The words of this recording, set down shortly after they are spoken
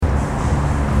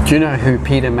Do you know who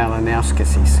Peter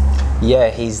Malinauskas is? Yeah,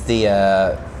 he's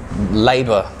the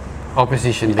Labour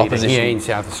Opposition leader here in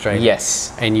South Australia.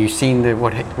 Yes. And you've seen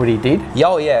what he did? Yeah,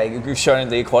 oh yeah, he was shown at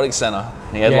the Aquatic Centre.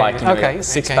 He had a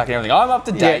six-pack and everything. I'm up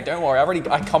to date, don't worry.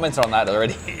 I commented on that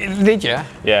already. Did you?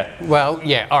 Yeah. Well,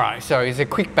 yeah, all right. So as a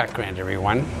quick background,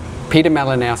 everyone, Peter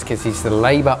Malinauskas is the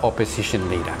Labor opposition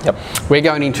leader. Yep. We're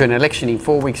going into an election in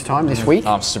 4 weeks' time this week.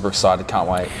 I'm super excited, can't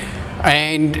wait.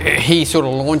 And he sort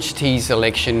of launched his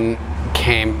election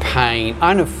campaign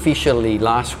unofficially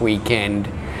last weekend,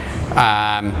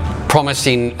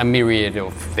 promising a myriad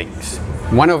of things.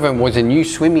 One of them was a new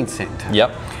swimming centre.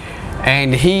 Yep.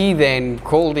 And he then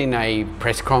called in a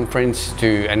press conference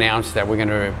to announce that we're going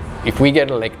to, if we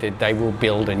get elected, they will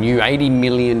build a new $80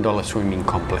 million swimming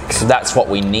complex. So that's what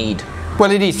we need. Well,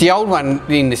 it is. The old one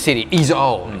in the city is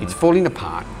old. It's falling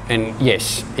apart. And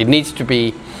yes, it needs to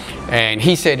be. And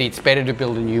he said it's better to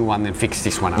build a new one than fix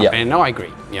this one up. Yep. And I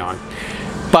agree. You know.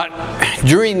 But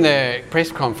during the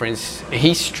press conference,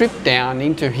 he stripped down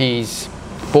into his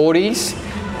 40s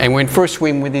and went for a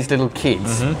swim with his little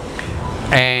kids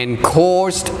and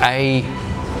caused a,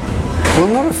 well,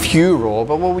 not a furor,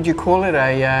 but what would you call it?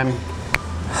 A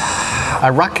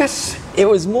ruckus? It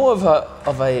was more of a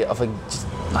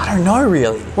I don't know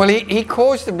really. Well, he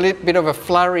caused a bit of a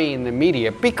flurry in the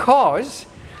media because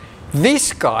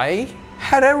this guy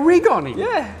had a rig on him.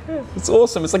 Yeah, it's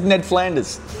awesome. It's like Ned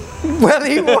Flanders. Well,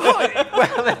 he was.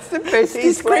 Well, that's the best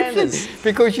description. Flanders.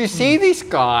 Because you see this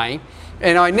guy,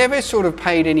 and I never sort of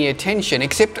paid any attention,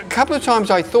 except a couple of times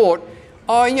I thought,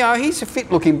 oh, you know, he's a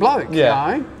fit-looking bloke.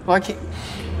 Yeah. You know? Like,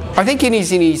 I think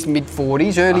he's in his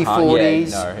mid-40s, early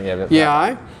 40s.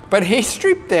 Yeah, but he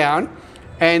stripped down,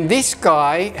 and this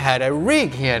guy had a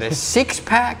rig. He had a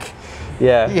six-pack.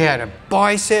 Yeah. He had a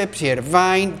biceps, he had a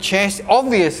vein, chest,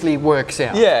 obviously works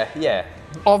out. Yeah.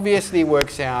 Obviously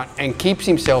works out and keeps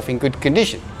himself in good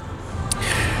condition.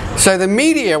 So the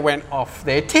media went off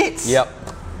their tits. Yep.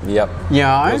 You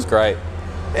know? It was great.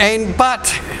 But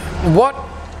what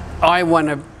I want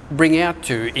to bring out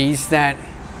to is that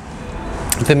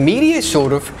the media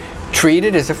sort of treat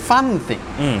it as a fun thing.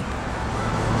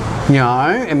 You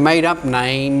know, and made up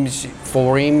names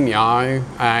for him, you know,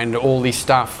 and all this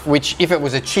stuff, which if it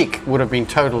was a chick would have been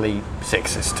totally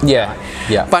sexist. Yeah.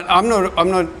 But I'm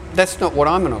not, that's not what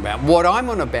I'm on about. What I'm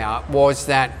on about was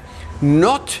that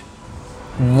not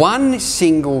one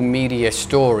single media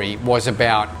story was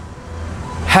about,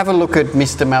 have a look at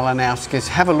Mr. Malinauskas,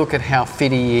 have a look at how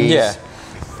fit he is. Yeah.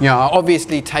 You know,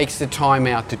 obviously takes the time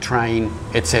out to train,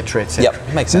 etc., etc.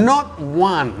 Yep, makes sense. Not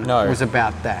one was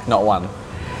about that. Not one.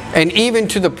 And even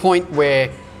to the point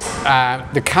where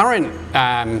the current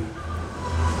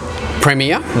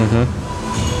Premier,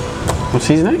 what's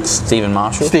his name? Stephen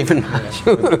Marshall. Stephen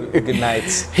Marshall. Good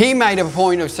mates. He made a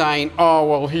point of saying, oh,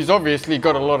 well, he's obviously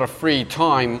got a lot of free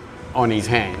time on his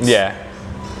hands. Yeah.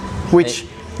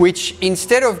 Which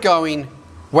instead of going,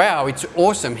 wow, it's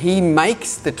awesome, he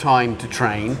makes the time to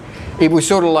train, it was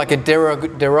sort of like a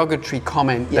derogatory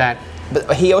comment that...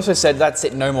 But he also said, that's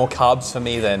it, no more carbs for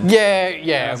me then.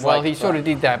 Yeah. Well, like, he sort of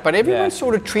did that. But everyone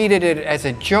sort of treated it as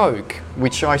a joke,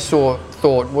 which I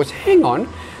thought was, hang on,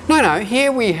 no,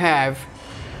 here we have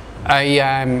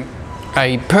a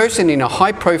person in a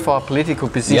high-profile political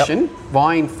position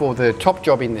vying for the top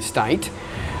job in the state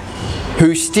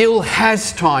who still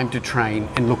has time to train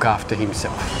and look after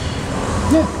himself.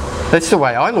 Yeah. That's the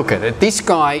way I look at it. This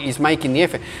guy is making the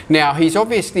effort. Now, he's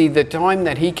obviously, the time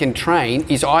that he can train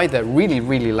is either really,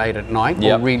 really late at night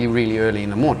or really, really early in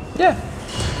the morning. Yeah.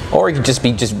 Or he could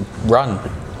just run.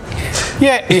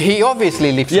 Yeah, he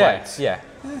obviously lifts weights. Yeah.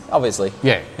 Obviously.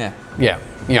 Yeah.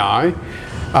 You know.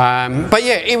 But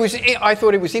yeah, I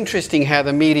thought it was interesting how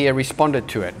the media responded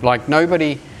to it. Like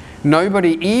nobody,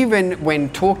 even when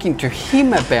talking to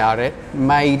him about it,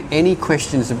 made any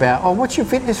questions about, oh, what's your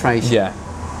fitness ratio? Yeah.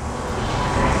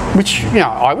 Which, you know,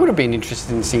 I would have been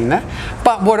interested in seeing that.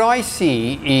 But what I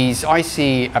see is, I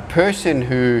see a person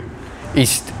who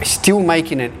is still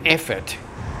making an effort.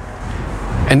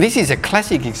 And this is a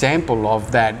classic example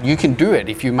of that. You can do it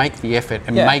if you make the effort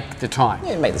and make the time.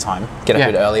 Yeah, make the time. Get up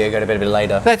a bit earlier, go to bed a bit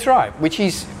later. That's right,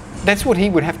 that's what he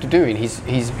would have to do in his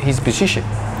position.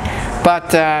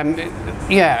 But,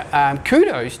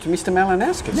 kudos to Mr.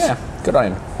 Malinauskas. Yeah, good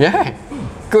on him. Yeah,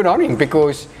 good on him,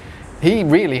 because he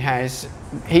really has...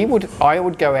 I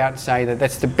would go out and say that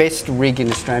that's the best rig in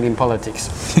Australian politics.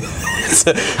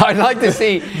 I'd like to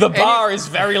see... The bar is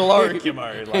very low,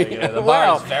 Kimo. The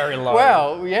bar is very low.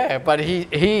 Well, yeah, but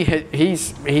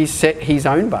he's set his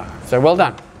own bar. So well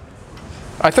done.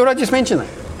 I thought I'd just mention that.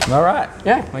 All right.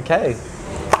 Yeah. Okay.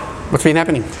 What's been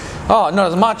happening? Oh, not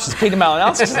as much as Peter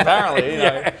Malinowski, apparently. You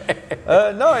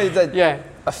know. No,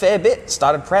 a fair bit.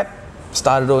 Started prep.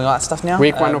 Started doing all that stuff now.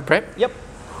 Week 1 of prep? Yep.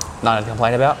 Nothing to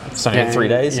complain about. It's only been 3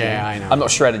 days. Yeah, I know. I'm not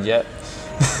shredded yet.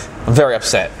 I'm very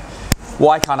upset.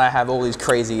 Why can't I have all these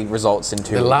crazy results in 2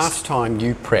 weeks? The last time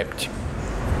you prepped,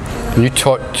 you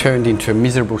turned into a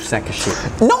miserable sack of shit.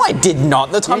 No, I did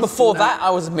not. The time before that, I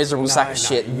was a miserable sack of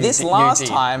shit. This last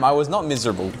time, I was not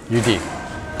miserable. You did.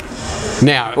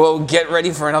 Now, well, get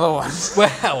ready for another one.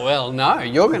 Well, no.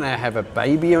 You're going to have a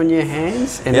baby on your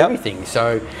hands and everything,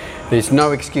 so there's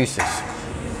no excuses.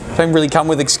 Don't really come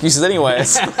with excuses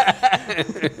anyways.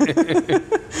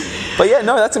 But yeah,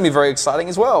 no, that's going to be very exciting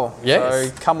as well. Yes.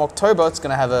 So come October, it's going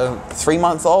to have a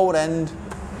 3-month-old and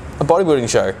a bodybuilding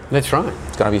show. That's right.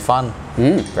 It's going to be fun.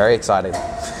 Very exciting.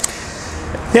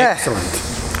 Yeah. Excellent.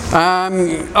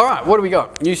 All right, what do we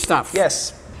got? New stuff.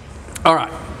 Yes. All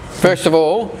right. First of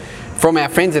all, from our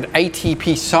friends at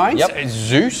ATP Science,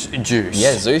 Zeus Juice.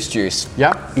 Yeah, Zeus Juice.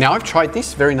 Yep. Now I've tried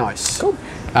this. Very nice. Cool.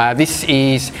 This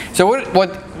is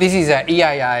this is a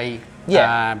EAA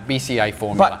BCA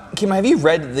formula. But Kim, have you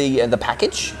read the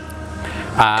package?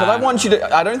 Because I want you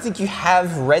to. I don't think you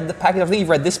have read the package. I think you've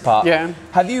read this part. Yeah.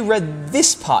 Have you read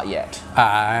this part yet?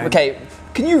 Okay.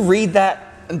 Can you read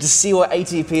that and to see what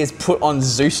ATP has put on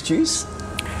Zeus Juice?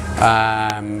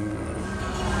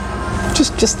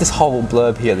 Just this whole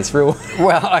blurb here. This real.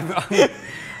 Well,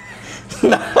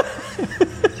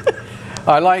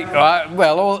 I like.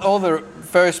 All the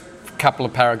first couple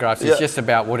of paragraphs is just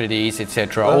about what it is,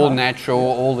 etc. All natural,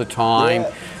 all the time,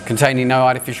 containing no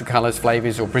artificial colours,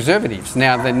 flavours or preservatives.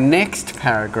 Now the next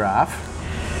paragraph,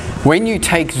 when you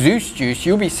take Zeus Juice,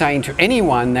 you'll be saying to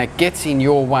anyone that gets in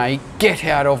your way, "Get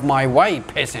out of my way,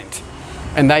 peasant."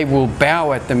 And they will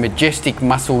bow at the majestic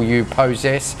muscle you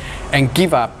possess and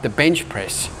give up the bench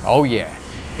press. Oh yeah,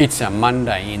 it's a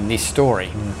Monday in this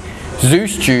story.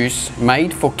 Zeus Juice,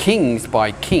 made for kings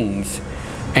by kings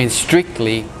and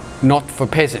strictly not for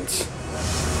peasants.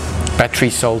 Battery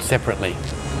sold separately.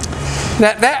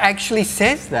 That actually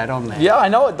says that on there. Yeah, I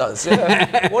know it does.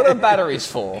 Yeah. What are batteries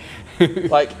for?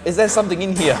 Like, is there something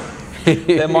in here?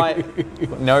 There might.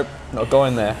 Nope, not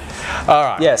going there. All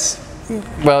right. Yes.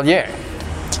 Well, yeah.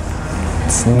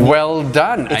 Well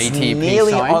done, ATP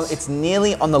Science. It's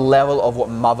nearly on the level of what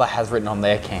Mother has written on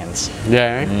their cans.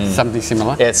 Yeah, something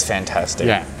similar. It's fantastic.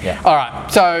 Yeah. All right,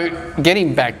 so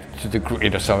getting back to the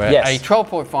grid, a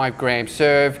 12.5 gram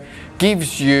serve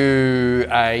gives you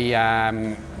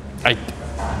a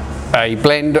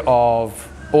blend of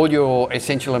all your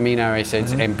essential amino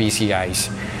acids and BCAAs.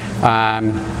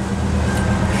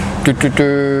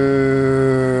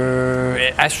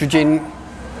 Estrogen,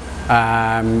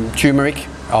 turmeric,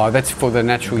 that's for the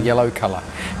natural yellow colour,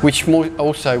 which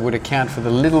also would account for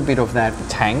the little bit of that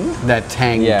tang,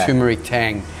 turmeric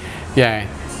tang.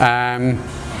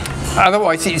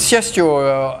 Otherwise, it's just your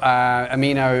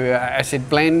amino acid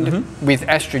blend with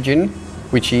estrogen,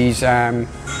 which is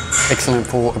excellent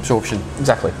for absorption.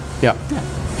 Exactly. Yeah.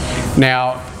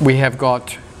 Now we have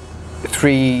got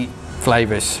 3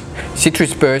 flavours: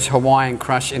 citrus burst, Hawaiian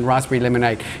crush and raspberry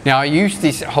lemonade. Now I used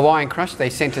this Hawaiian crush, they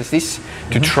sent us this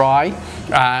to try.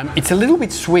 It's a little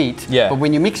bit sweet, but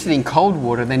when you mix it in cold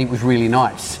water then it was really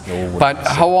nice. But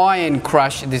Hawaiian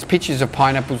crush, there's pictures of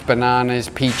pineapples, bananas,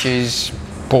 peaches,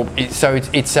 so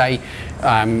it's a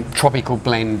tropical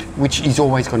blend, which is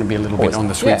always going to be a little bit on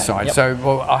the sweet side.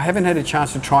 So I haven't had a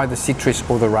chance to try the citrus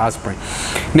or the raspberry.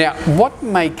 Now what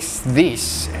makes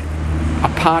this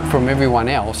apart from everyone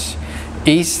else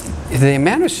is the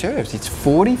amount of serves. It's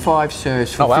 45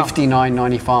 serves for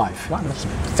 $59.95. Wow, that's a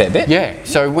fair bit. Yeah,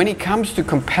 so when it comes to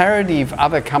comparative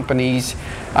other companies'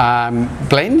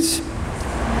 blends,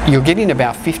 you're getting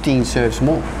about 15 serves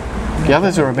more. The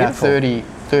others are about 30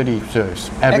 serves.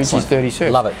 Average is 30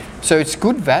 serves. Love it. So it's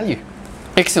good value.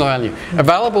 Excellent value.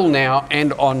 Available now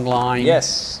and online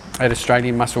at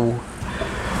Australian Muscle.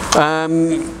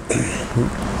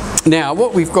 Now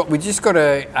what we've got, we just got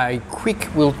a quick,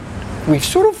 we've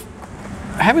sort of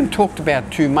haven't talked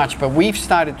about too much, but we've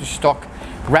started to stock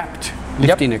wrapped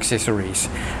lifting accessories.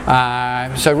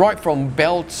 So right from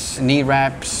belts, knee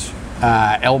wraps,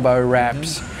 elbow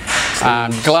wraps,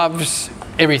 gloves,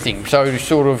 everything. So to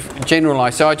sort of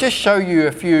generalize. So I just show you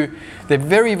a few. They're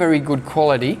very, very good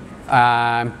quality.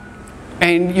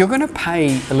 And you're going to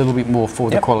pay a little bit more for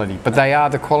the quality, but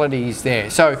the quality is there.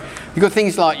 So you've got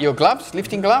things like your gloves,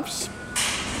 lifting gloves,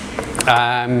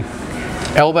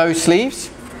 elbow sleeves,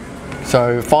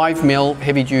 so 5mm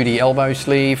heavy duty elbow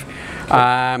sleeve,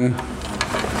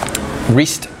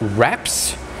 wrist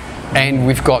wraps, And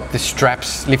we've got the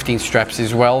straps, lifting straps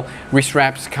as well. Wrist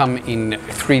wraps come in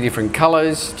 3 different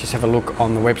colours. Just have a look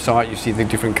on the website. You see the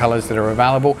different colours that are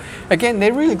available. Again,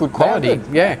 they're really good quality. Good.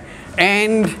 Yeah.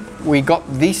 And we got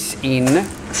this in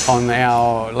on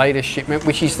our latest shipment,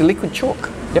 which is the liquid chalk.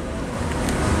 Yep.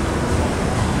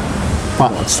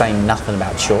 What? I'm not saying nothing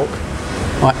about chalk.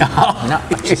 No,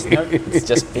 it's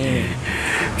just been...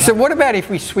 So what about if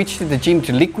we switched at the gym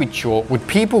to liquid chalk? Would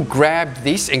people grab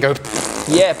this and go...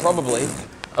 Yeah, probably.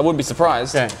 I wouldn't be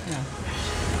surprised. Yeah.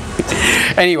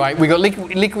 Anyway, we got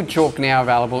liquid chalk now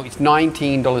available. It's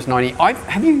 $19.90.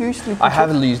 Have you used liquid chalk? I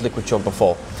have used liquid chalk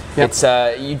before. Yep. It's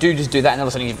you do just do that, and all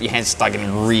of a sudden your hands start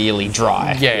getting really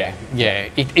dry. Yeah.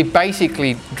 It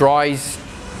basically dries.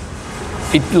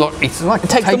 It's like it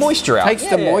takes the moisture out. Takes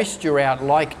the moisture out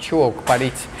like chalk, but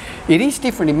it is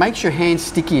different. It makes your hands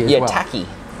sticky as well. Tacky.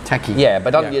 Yeah,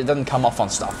 but it doesn't come off on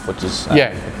stuff, which is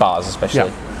bars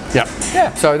especially.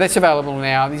 Yeah. So that's available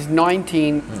now. This is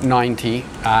 $19.90,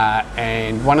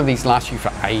 and one of these lasts you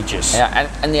for ages. Yeah,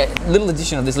 and the little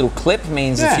addition of this little clip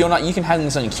means if you're not, you can have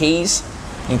this on your keys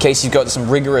in case you've got some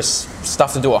rigorous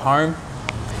stuff to do at home,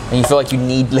 and you feel like you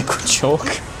need liquid chalk.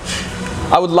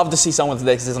 I would love to see someone with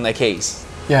this on their keys.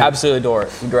 Yeah, absolutely adore it.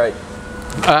 It'd be great.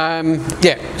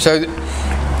 So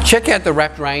check out the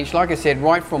wrapped range. Like I said,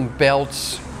 right from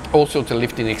belts, all sorts of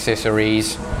lifting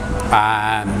accessories.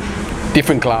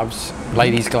 Different gloves,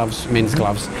 ladies' gloves, men's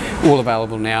gloves, all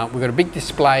available now. We've got a big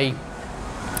display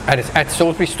at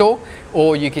Salisbury store,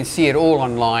 or you can see it all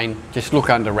online. Just look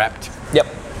under Wrapped. Yep.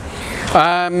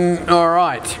 All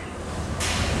right.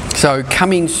 So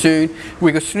coming soon,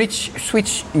 we've got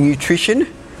Switch Nutrition,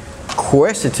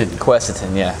 quercetin.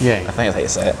 Quercetin, yeah. Yeah. I think that's how you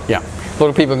say it. Yeah. A lot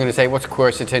of people are going to say, what's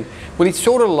quercetin? Well, it's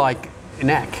sort of like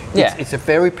NAC. Yeah. It's a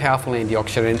very powerful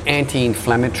antioxidant,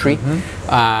 anti-inflammatory.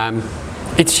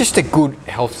 It's just a good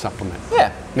health supplement.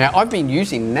 Yeah. Now, I've been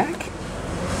using NAC.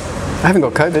 I haven't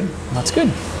got COVID. That's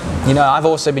good. You know, I've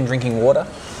also been drinking water.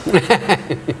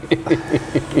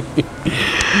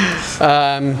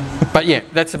 But yeah,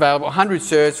 that's available. 100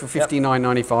 serves for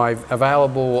 $59.95.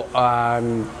 Available,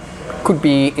 could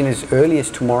be in as early as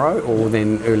tomorrow or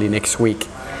then early next week.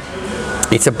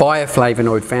 It's a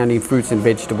bioflavonoid found in fruits and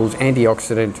vegetables,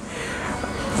 antioxidant.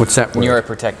 What's that word?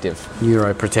 Neuroprotective.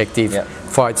 Neuroprotective. Yep.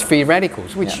 Fights free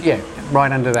radicals, which,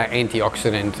 right under that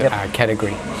antioxidant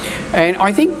category. And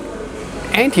I think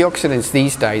antioxidants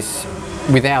these days,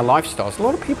 with our lifestyles, a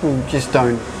lot of people just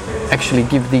don't actually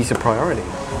give these a priority.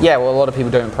 Yeah, well, a lot of people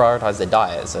don't prioritise their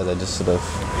diet, so they're just sort of...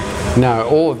 No,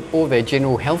 or their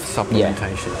general health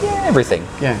supplementation. Yeah, everything.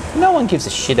 Yeah. No one gives a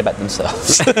shit about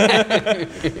themselves.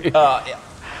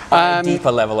 On a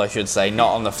deeper level, I should say,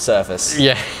 not on the surface.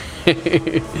 Yeah.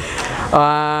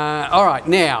 All right,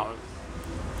 now,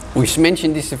 we've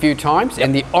mentioned this a few times,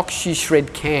 and the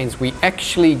OxyShred cans, we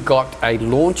actually got a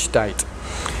launch date.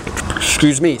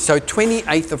 Excuse me, so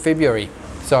 28th of February.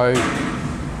 So,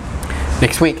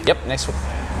 next week. Yep, next week.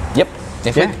 Yep,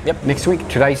 next week. Yep. Next week.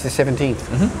 Today's the 17th.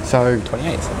 So,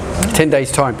 28th. 10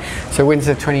 days' time. So, when's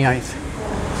the 28th?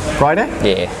 Friday?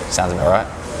 Yeah, sounds about right.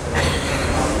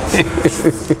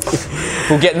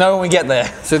 We'll know when we get there.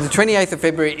 So the 28th of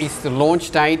February is the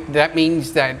launch date. That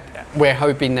means that we're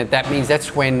hoping that means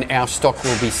that's when our stock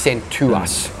will be sent to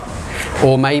us.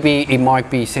 Or maybe it might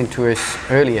be sent to us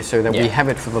earlier so that we have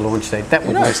it for the launch date. That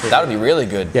would that would be really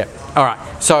good. Yeah. All right.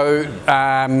 So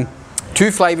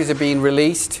 2 flavours are being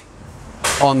released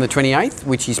on the 28th,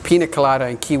 which is pina colada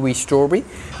and kiwi strawberry.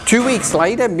 2 weeks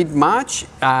later, mid-March,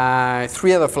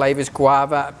 3 other flavours,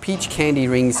 guava, peach candy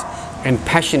rings, and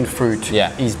passion fruit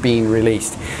is being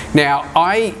released. Now,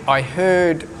 I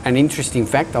heard an interesting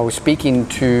fact. I was speaking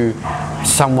to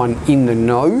someone in the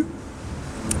know,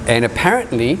 and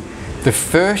apparently the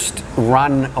first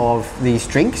run of these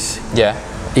drinks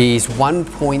is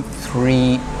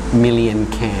 1.3 million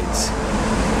cans.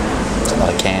 That's a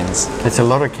lot of cans. It's a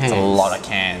lot of cans. It's a lot of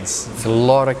cans. It's a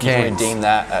lot of You can cans. redeem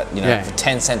that at, for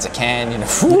 10 cents a can,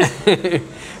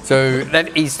 So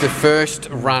that is the first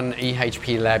run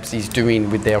EHP Labs is doing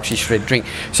with the OxyShred drink.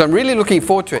 So I'm really looking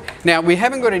forward to it. Now, we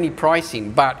haven't got any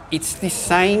pricing, but it's the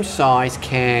same size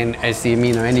can as the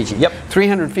Amino Energy. Yep.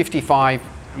 355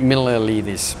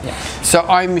 millilitres. So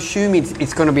I'm assuming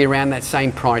it's going to be around that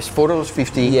same price,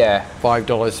 $4.50,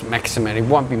 $5 maximum. It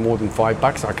won't be more than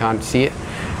 $5, I can't see it,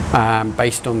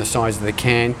 based on the size of the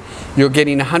can. You're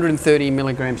getting 130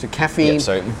 milligrams of caffeine.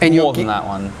 So and more than that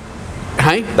one.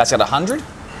 Hey? That's got 100?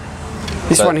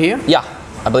 This one here? Yeah,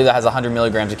 I believe that has 100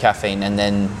 milligrams of caffeine, and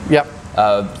then they're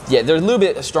a little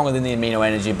bit stronger than the Amino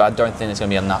Energy, but I don't think it's going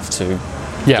to be enough to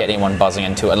get anyone buzzing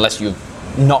into it, unless you're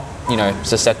not,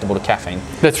 susceptible to caffeine.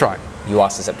 That's right. You are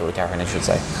susceptible to caffeine, I should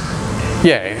say.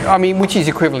 Yeah, I mean, which is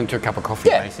equivalent to a cup of coffee,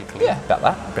 basically. Yeah, about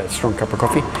that. About a strong cup of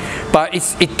coffee. But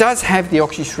it does have the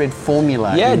OxyShred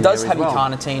formula. Yeah, in it does there have as your well.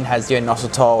 carnitine, has your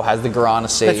inositol, has the guarana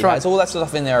seed. That's right. Has all that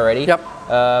stuff in there already. Yep.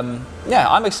 Yeah,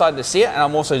 I'm excited to see it, and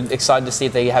I'm also excited to see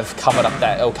if they have covered up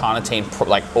that L-carnitine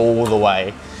like all the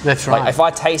way. That's right. Like if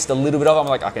I taste a little bit of it, I'm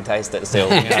like, I can taste it still.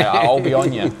 You know, I'll be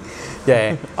on you.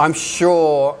 Yeah, I'm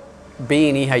sure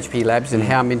being EHP Labs and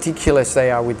how meticulous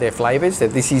they are with their flavours,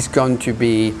 that this is going to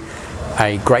be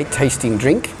a great tasting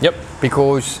drink. Yep.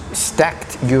 Because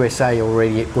Stacked USA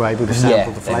already were able to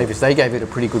sample the flavours. They gave it a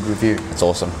pretty good review. It's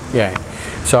awesome. Yeah.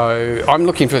 So I'm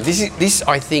looking for this. This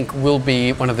I think will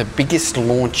be one of the biggest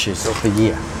launches of the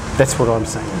year. That's what I'm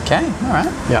saying. Okay, all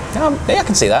right. Yeah. Yeah, I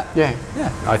can see that. Yeah.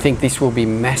 I think this will be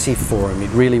massive for them. It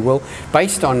really will.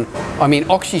 Based on, I mean,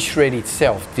 OxyShred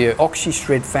itself, the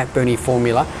OxyShred fat burning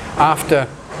formula, after,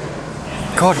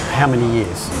 God, how many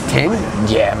years? 10?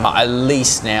 Yeah, at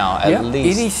least now. At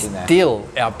least. It is still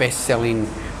our best-selling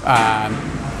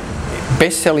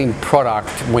product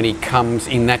when it comes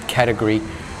in that category.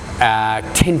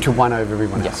 10 to 1 over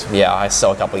everyone else. Yeah, I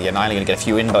saw a couple. Yeah, I'm only going to get a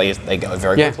few in, but they go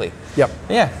very quickly. Yep.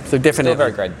 Yeah. So definitely. Still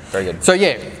very good. Very good. So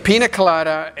yeah, Pina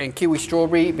Colada and Kiwi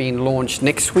Strawberry being launched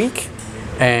next week,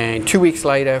 and 2 weeks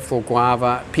later for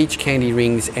Guava, Peach Candy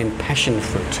Rings, and Passion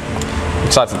Fruit.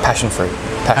 Excited for Passion Fruit.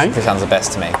 Passion fruit sounds the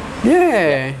best to me.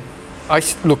 Yeah.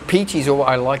 Look, peach is all.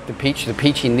 I like the peach. The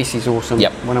peach in this is awesome.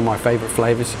 Yep. One of my favourite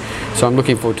flavours. So I'm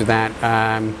looking forward to that.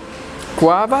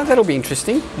 Guava, that'll be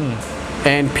interesting.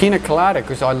 And Pina Colada,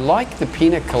 because I like the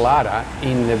Pina Colada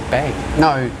in the bag.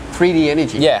 No, 3D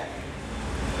Energy. Yeah.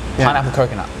 Pineapple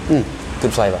coconut.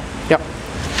 Good flavour. Yep.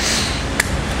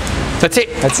 That's it.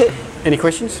 That's it. Any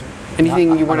questions?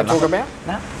 Anything you want to talk about?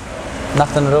 No.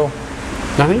 Nothing at all.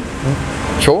 Nothing?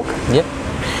 Chalk? Yep.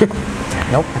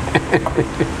 Nope.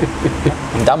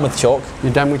 I'm done with chalk.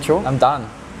 You're done with chalk? I'm done.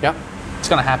 Yep. It's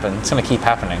going to happen. It's going to keep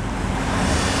happening.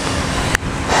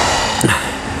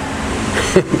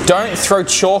 Don't throw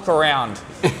chalk around.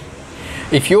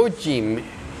 If your gym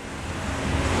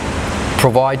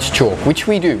provides chalk, which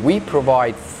we do, we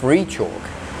provide free chalk,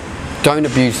 don't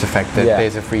abuse the fact that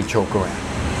there's a free chalk around.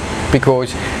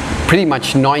 Because pretty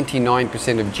much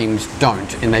 99% of gyms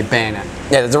don't, and they ban it.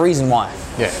 Yeah, there's a reason why.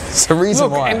 Yeah. It's a reason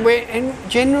why. And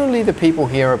generally the people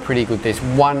here are pretty good. There's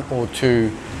one or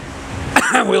two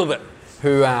Wilbur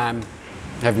who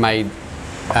have made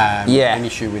an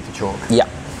issue with the chalk. Yeah.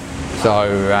 So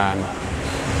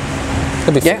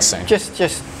it'll be fixed soon. Just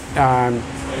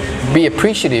be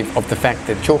appreciative of the fact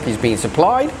that chalk is being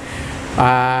supplied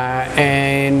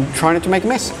and try not to make a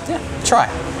mess. Yeah. Try.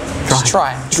 Just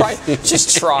try.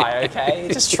 Just try, okay?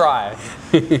 Just try.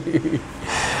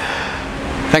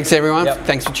 Thanks everyone. Yep.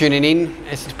 Thanks for tuning in.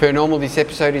 As per normal, this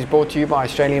episode is brought to you by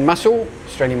Australian Muscle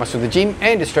the Gym,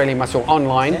 and Australian Muscle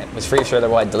Online. Yeah, it was free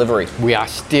Australia-wide delivery. We are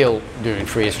still doing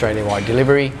free Australia-wide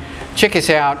delivery. Check us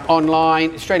out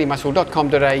online,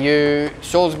 australianmuscle.com.au,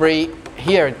 Salisbury,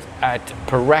 here at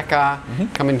Paraka.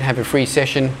 Come and have a free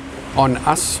session on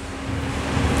us.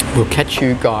 We'll catch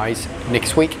you guys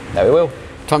next week. There we will.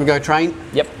 Time to go train.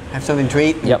 Yep. Have something to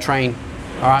eat and train.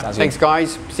 All right. Thanks,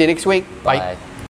 guys. See you next week. Bye.